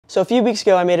So a few weeks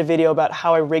ago, I made a video about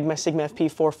how I rigged my Sigma FP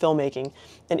for filmmaking.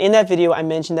 And in that video, I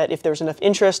mentioned that if there was enough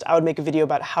interest, I would make a video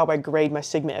about how I grade my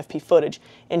Sigma FP footage.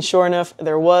 And sure enough,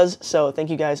 there was, so thank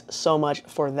you guys so much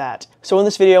for that. So in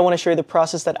this video, I want to show you the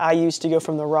process that I use to go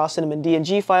from the raw cinema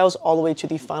DNG files all the way to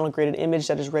the final graded image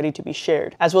that is ready to be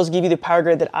shared, as well as give you the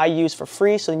PowerGrade that I use for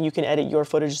free so then you can edit your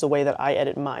footage the way that I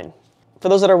edit mine. For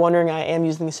those that are wondering, I am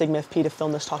using the Sigma FP to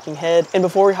film this talking head. And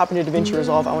before we hop into Davinci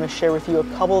Resolve, I want to share with you a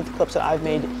couple of clips that I've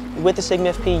made with the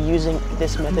Sigma FP using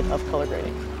this method of color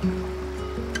grading.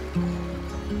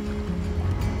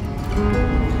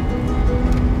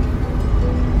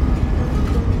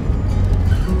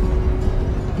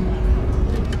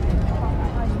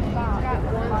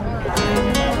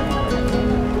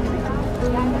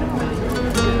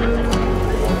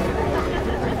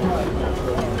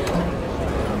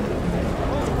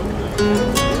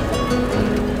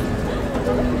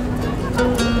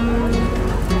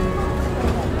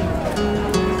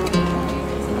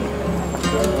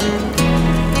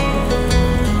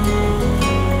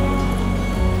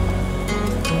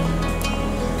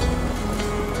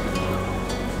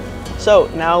 So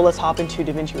now let's hop into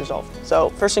Davinci Resolve.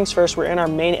 So first things first, we're in our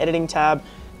main editing tab.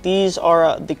 These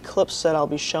are the clips that I'll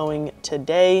be showing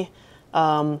today.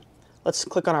 Let's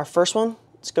click on our first one.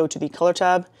 Let's go to the color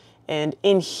tab. And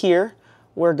in here,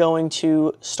 we're going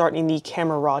to start in the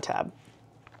camera raw tab.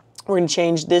 We're going to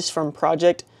change this from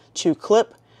project to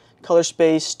clip, color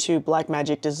space to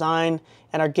Blackmagic Design,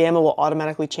 and our gamma will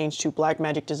automatically change to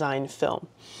Blackmagic Design film.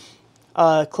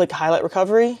 Click highlight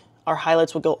recovery. Our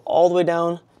highlights will go all the way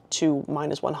down to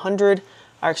 -100.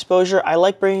 Our exposure, I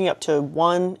like bringing it up to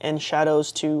 1 and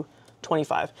shadows to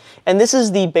 25. And this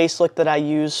is the base look that I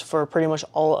use for pretty much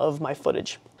all of my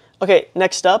footage. Okay,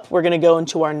 next up, we're gonna go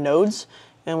into our nodes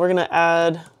and we're gonna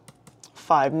add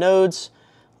 5 nodes.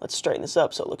 Let's straighten this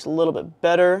up so it looks a little bit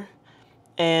better.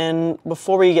 And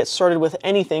before we get started with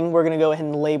anything, we're gonna go ahead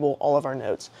and label all of our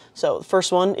nodes. So the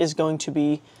first one is going to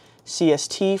be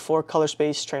CST for color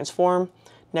space transform.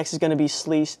 Next is gonna be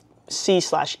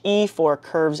C/E for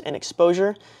curves and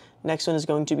exposure. Next one is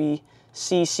going to be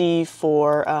CC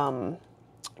for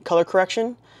color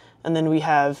correction. And then we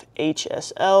have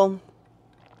HSL.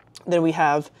 Then we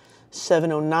have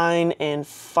 709. And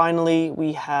finally,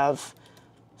 we have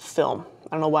film.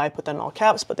 I don't know why I put that in all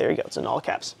caps, but there you go. It's in all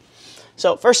caps.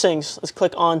 So first things, let's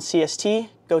click on CST,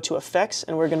 go to effects,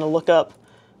 and we're going to look up,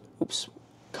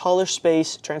 color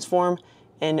space transform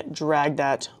and drag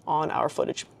that on our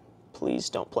footage.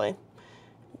 Please don't play.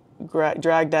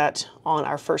 Drag that on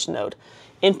our first node.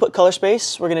 Input color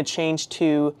space, we're going to change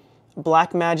to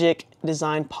Blackmagic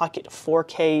Design Pocket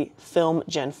 4K Film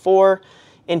Gen 4.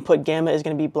 Input gamma is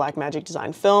going to be Blackmagic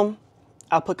Design Film.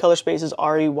 Output color space is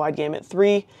RE Wide Gamut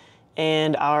 3,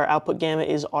 and our output gamma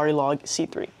is RE Log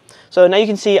C3. So now you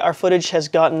can see our footage has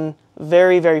gotten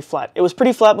very, very flat. It was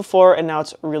pretty flat before, and now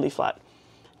it's really flat.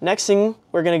 Next thing,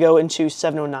 we're going to go into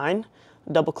 709.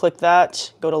 Double click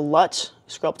that, go to LUT,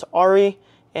 scroll up to RE,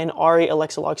 and RE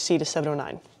Alexa Log C to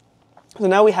 709. So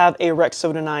now we have a Rec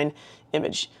 709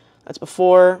 image. That's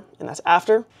before and that's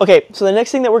after. Okay, so the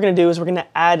next thing that we're gonna do is we're gonna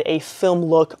add a film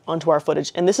look onto our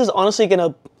footage. And this is honestly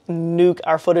gonna nuke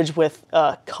our footage with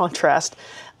contrast,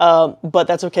 but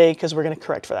that's okay because we're gonna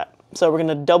correct for that. So we're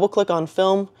gonna double click on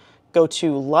film, go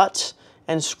to LUT,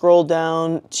 and scroll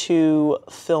down to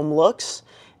film looks.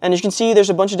 And as you can see,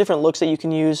 there's a bunch of different looks that you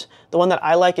can use. The one that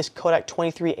I like is Kodak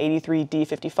 2383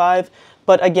 D55.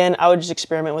 But again, I would just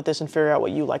experiment with this and figure out what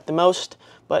you like the most.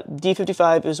 But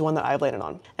D55 is one that I've landed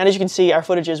on. And as you can see, our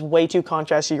footage is way too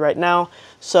contrasty right now.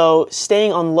 So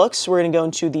staying on looks, we're gonna go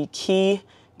into the key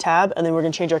tab, and then we're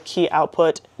gonna change our key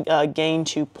output gain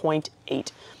to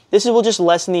 0.8. This will just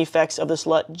lessen the effects of this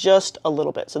LUT just a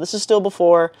little bit. So this is still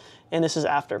before, and this is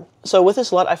after. So with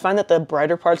this LUT, I find that the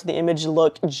brighter parts of the image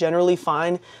look generally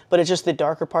fine, but it's just the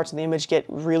darker parts of the image get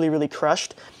really, really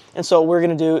crushed. And so what we're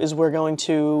gonna do is we're going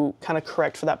to kind of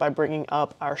correct for that by bringing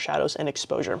up our shadows and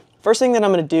exposure. First thing that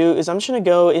I'm gonna do is I'm just gonna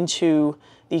go into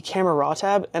the camera raw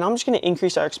tab, and I'm just gonna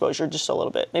increase our exposure just a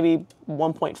little bit, maybe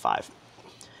 1.5.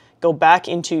 Go back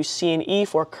into C&E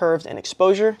for curves and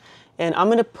exposure, and I'm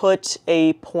gonna put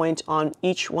a point on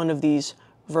each one of these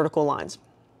vertical lines.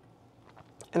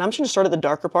 And I'm just gonna start at the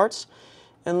darker parts,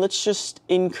 and let's just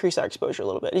increase our exposure a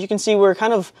little bit. As you can see, we're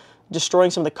kind of destroying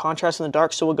some of the contrast in the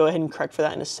dark, so we'll go ahead and correct for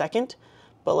that in a second.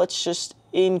 But let's just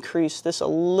increase this a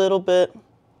little bit.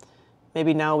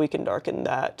 Maybe now we can darken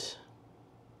that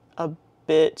a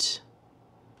bit.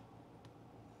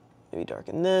 Maybe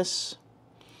darken this.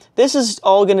 This is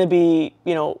all gonna be,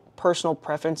 personal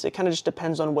preference. It kind of just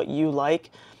depends on what you like,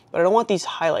 but I don't want these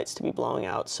highlights to be blowing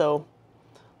out. So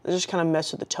just kind of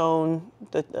mess with the tone,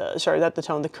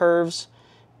 the curves,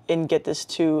 and get this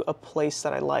to a place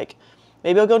that I like.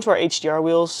 Maybe I'll go into our HDR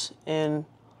wheels and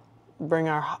bring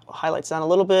our highlights down a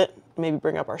little bit, maybe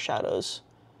bring up our shadows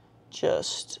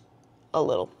just a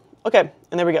little. Okay,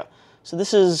 and there we go. So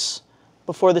this is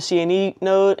before the CNE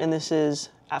node, and this is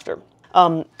after.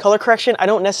 Color correction, I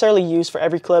don't necessarily use for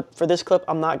every clip. For this clip,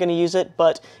 I'm not gonna use it,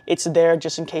 but it's there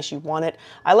just in case you want it.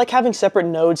 I like having separate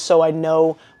nodes so I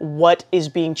know what is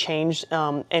being changed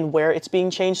and where it's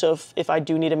being changed. So if I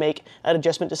do need to make an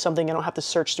adjustment to something, I don't have to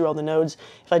search through all the nodes.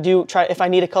 If I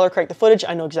need to color correct the footage,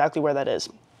 I know exactly where that is.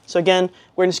 So again,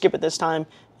 we're gonna skip it this time,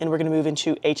 and we're gonna move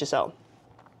into HSL.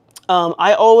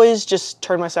 I always just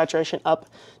turn my saturation up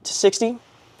to 60.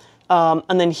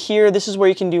 And then here, this is where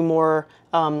you can do more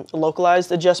localized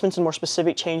adjustments and more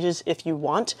specific changes if you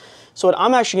want. So what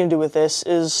I'm actually gonna do with this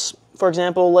is, for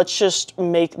example, let's just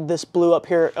make this blue up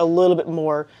here a little bit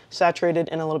more saturated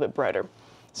and a little bit brighter.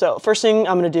 So first thing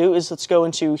I'm gonna do is let's go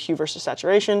into hue versus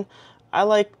saturation. I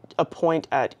like a point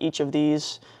at each of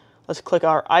these. Let's click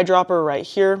our eyedropper right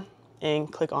here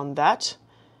and click on that.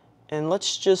 And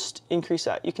let's just increase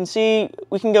that. You can see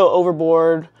we can go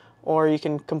overboard or you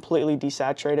can completely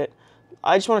desaturate it.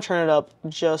 I just want to turn it up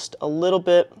just a little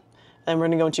bit, and we're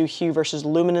going to go into hue versus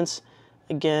luminance.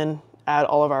 Again, add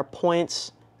all of our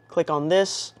points, click on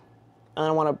this, and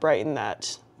I want to brighten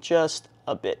that just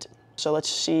a bit. So let's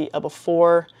see a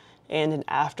before and an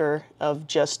after of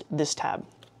just this tab.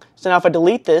 So now if I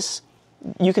delete this,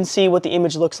 you can see what the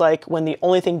image looks like when the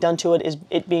only thing done to it is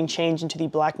it being changed into the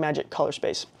Blackmagic color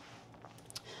space.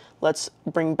 Let's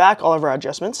bring back all of our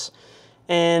adjustments,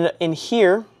 and in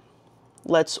here,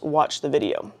 let's watch the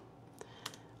video.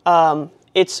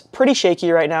 It's pretty shaky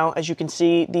right now. As you can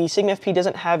see, the Sigma FP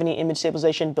doesn't have any image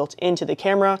stabilization built into the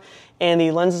camera, and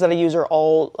the lenses that I use are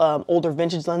all older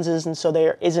vintage lenses, and so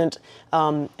there isn't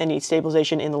any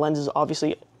stabilization in the lenses,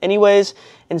 obviously, anyways.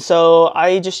 And so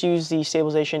I just use the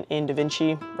stabilization in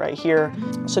Davinci right here.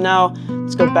 So now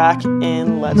let's go back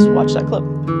and let's watch that clip.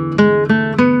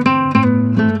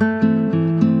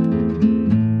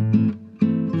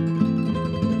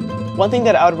 One thing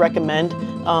that I would recommend,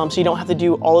 so you don't have to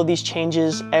do all of these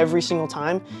changes every single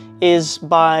time, is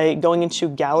by going into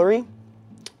Gallery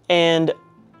and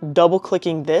double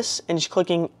clicking this and just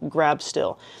clicking Grab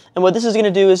Still. And what this is going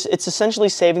to do is it's essentially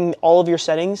saving all of your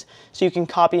settings so you can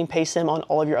copy and paste them on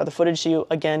all of your other footage. So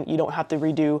you don't have to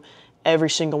redo every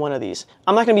single one of these.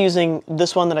 I'm not going to be using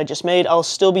this one that I just made. I'll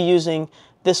still be using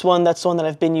this one. That's the one that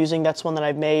I've been using. That's one that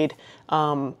I've made.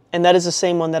 And that is the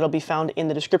same one that'll be found in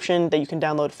the description that you can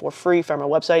download for free from our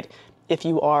website if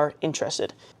you are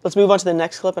interested. Let's move on to the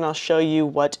next clip and I'll show you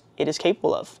what it is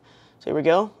capable of. So here we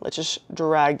go. Let's just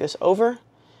drag this over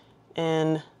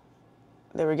and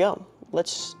there we go.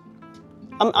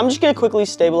 I'm just gonna quickly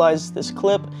stabilize this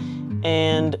clip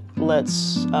and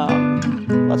let's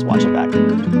watch it back.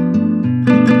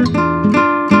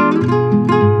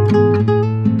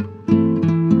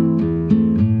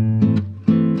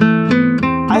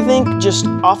 I think just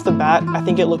off the bat, I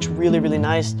think it looks really, really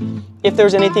nice. If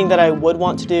there's anything that I would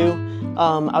want to do,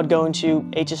 I would go into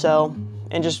HSL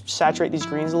and just saturate these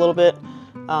greens a little bit.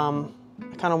 I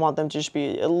kind of want them to just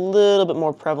be a little bit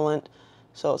more prevalent.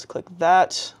 So let's click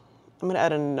that. I'm gonna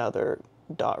add another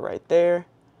dot right there.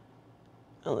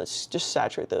 And let's just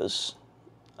saturate those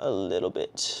a little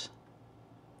bit.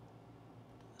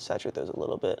 Saturate those a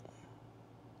little bit.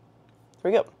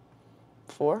 There we go.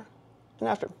 Before and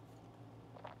after.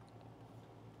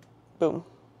 Boom.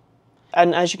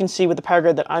 And as you can see with the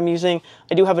PowerGrade that I'm using,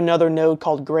 I do have another node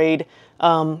called Grade.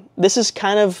 This is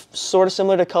kind of sort of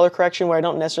similar to color correction where I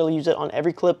don't necessarily use it on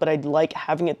every clip, but I like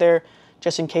having it there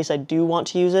just in case I do want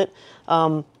to use it.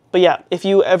 But yeah, if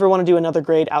you ever want to do another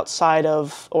grade outside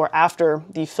of or after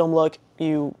the film look,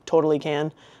 you totally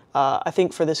can. I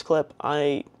think for this clip,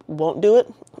 I won't do it.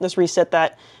 Let's reset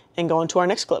that and go into our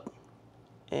next clip.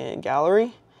 And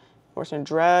gallery, we're just gonna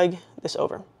drag this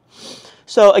over.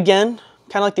 So again,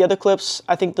 kind of like the other clips,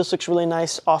 I think this looks really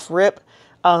nice off rip.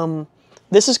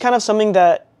 This is kind of something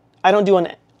that I don't do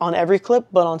on every clip,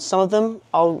 but on some of them,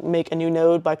 I'll make a new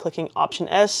node by clicking Option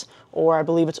S, or I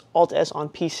believe it's Alt S on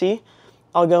PC.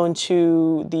 I'll go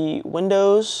into the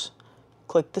Windows,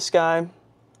 click this guy,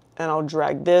 and I'll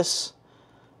drag this.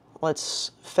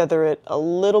 Let's feather it a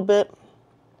little bit.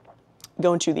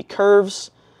 Go into the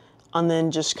curves, and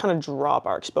then just kind of drop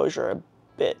our exposure a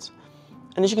bit.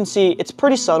 And as you can see, it's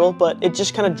pretty subtle, but it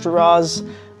just kind of draws,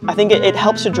 I think it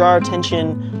helps to draw our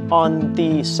attention on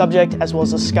the subject as well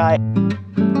as the sky.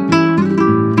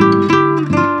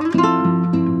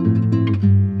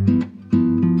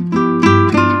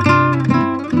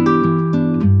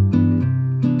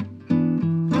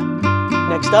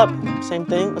 Next up, same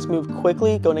thing. Let's move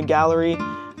quickly, go into gallery,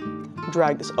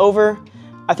 drag this over.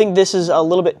 I think this is a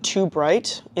little bit too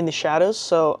bright in the shadows,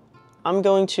 so I'm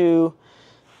going to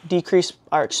decrease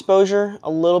our exposure a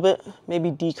little bit,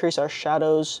 maybe decrease our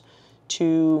shadows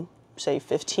to say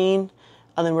 15,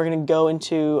 and then we're going to go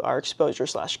into our exposure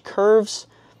 / curves,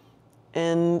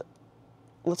 and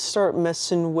let's start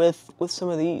messing with some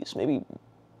of these. Maybe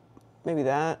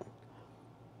that.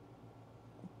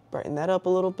 Brighten that up a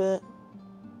little bit.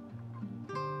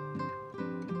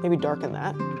 Maybe darken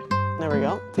that. There we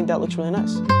go. I think that looks really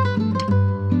nice.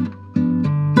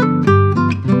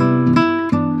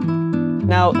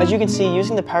 Now, as you can see,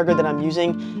 using the PowerGrade that I'm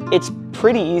using, it's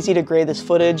pretty easy to grade this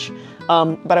footage,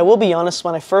 but I will be honest,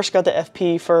 when I first got the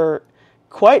FP for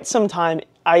quite some time,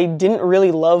 I didn't really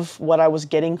love what I was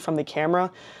getting from the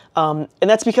camera, and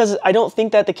that's because I don't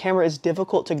think that the camera is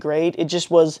difficult to grade. It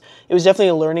was definitely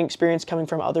a learning experience coming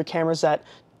from other cameras that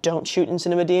don't shoot in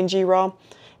Cinema DNG RAW.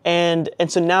 And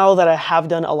so now that I have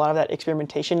done a lot of that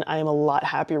experimentation, I am a lot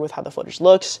happier with how the footage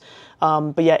looks.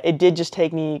 But yeah, it did just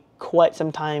take me quite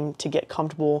some time to get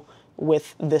comfortable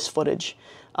with this footage.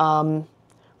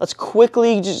 Let's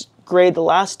quickly just grade the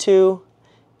last two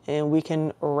and we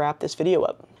can wrap this video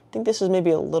up. I think this is maybe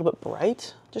a little bit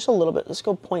bright, just a little bit. Let's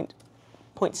go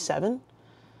 0.7,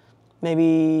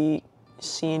 maybe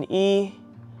C and E,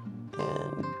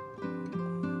 and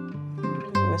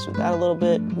mess with that a little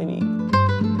bit, maybe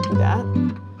do that.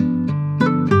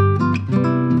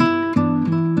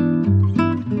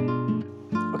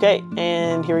 Okay,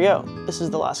 and here we go. This is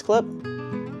the last clip.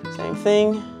 Same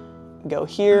thing, go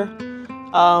here.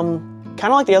 Kind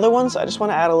of like the other ones, I just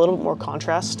want to add a little bit more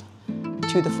contrast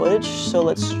to the footage. So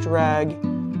let's drag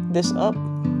this up.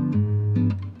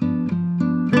 And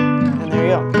there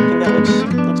you go. I think that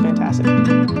looks fantastic.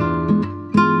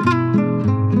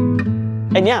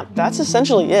 And yeah, that's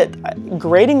essentially it.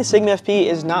 Grading the Sigma FP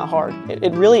is not hard.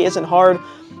 It really isn't hard,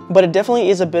 but it definitely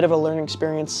is a bit of a learning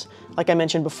experience, like I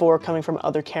mentioned before, coming from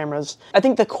other cameras. I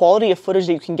think the quality of footage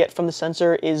that you can get from the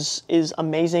sensor is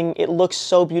amazing. It looks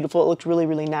so beautiful. It looks really,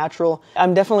 really natural.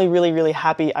 I'm definitely really, really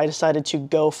happy I decided to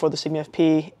go for the Sigma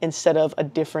FP instead of a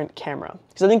different camera,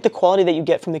 because I think the quality that you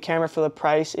get from the camera for the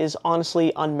price is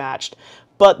honestly unmatched.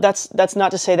 But that's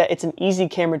not to say that it's an easy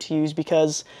camera to use,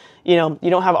 because you know, you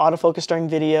don't have autofocus during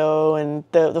video, and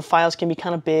the files can be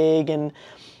kind of big, and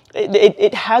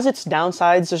it has its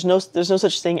downsides. There's no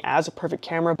such thing as a perfect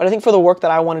camera, but I think for the work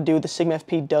that I want to do, the Sigma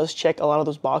FP does check a lot of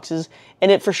those boxes,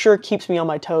 and it for sure keeps me on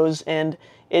my toes. And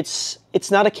it's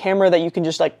not a camera that you can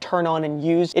just like turn on and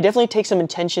use. It definitely takes some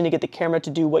intention to get the camera to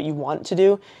do what you want it to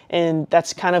do, and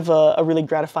that's kind of a really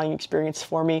gratifying experience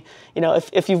for me. You know,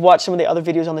 if you've watched some of the other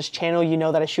videos on this channel, you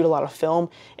know that I shoot a lot of film,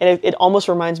 and it almost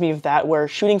reminds me of that, where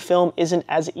shooting film isn't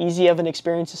as easy of an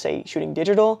experience as, say, shooting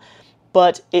digital,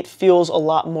 but it feels a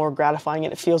lot more gratifying,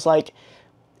 and it feels like,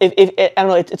 I don't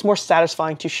know, it's more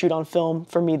satisfying to shoot on film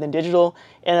for me than digital,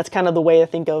 and that's kind of the way I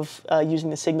think of using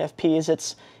the Sigma FP.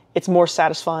 Is it's more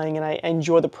satisfying, and I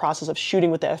enjoy the process of shooting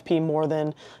with the FP more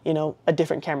than, you know, a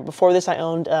different camera. Before this, I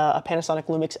owned a Panasonic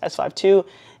Lumix S5 II,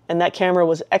 and that camera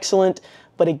was excellent,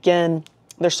 but again,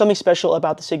 there's something special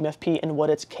about the Sigma FP and what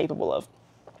it's capable of.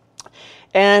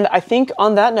 And I think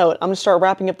on that note, I'm gonna start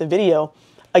wrapping up the video.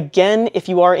 Again, if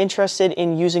you are interested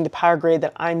in using the PowerGrade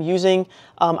that I'm using,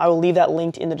 I will leave that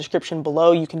linked in the description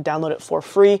below. You can download it for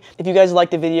free. If you guys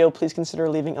like the video, please consider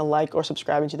leaving a like or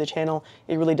subscribing to the channel.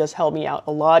 It really does help me out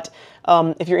a lot.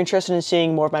 If you're interested in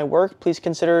seeing more of my work, please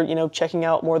consider, you know, checking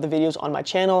out more of the videos on my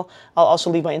channel. I'll also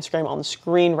leave my Instagram on the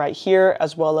screen right here,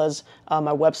 as well as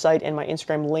my website and my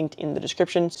Instagram linked in the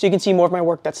description, so you can see more of my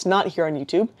work that's not here on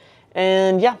YouTube.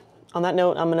 And yeah, on that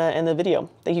note, I'm going to end the video.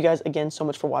 Thank you guys again so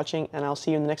much for watching, and I'll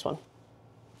see you in the next one.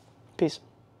 Peace.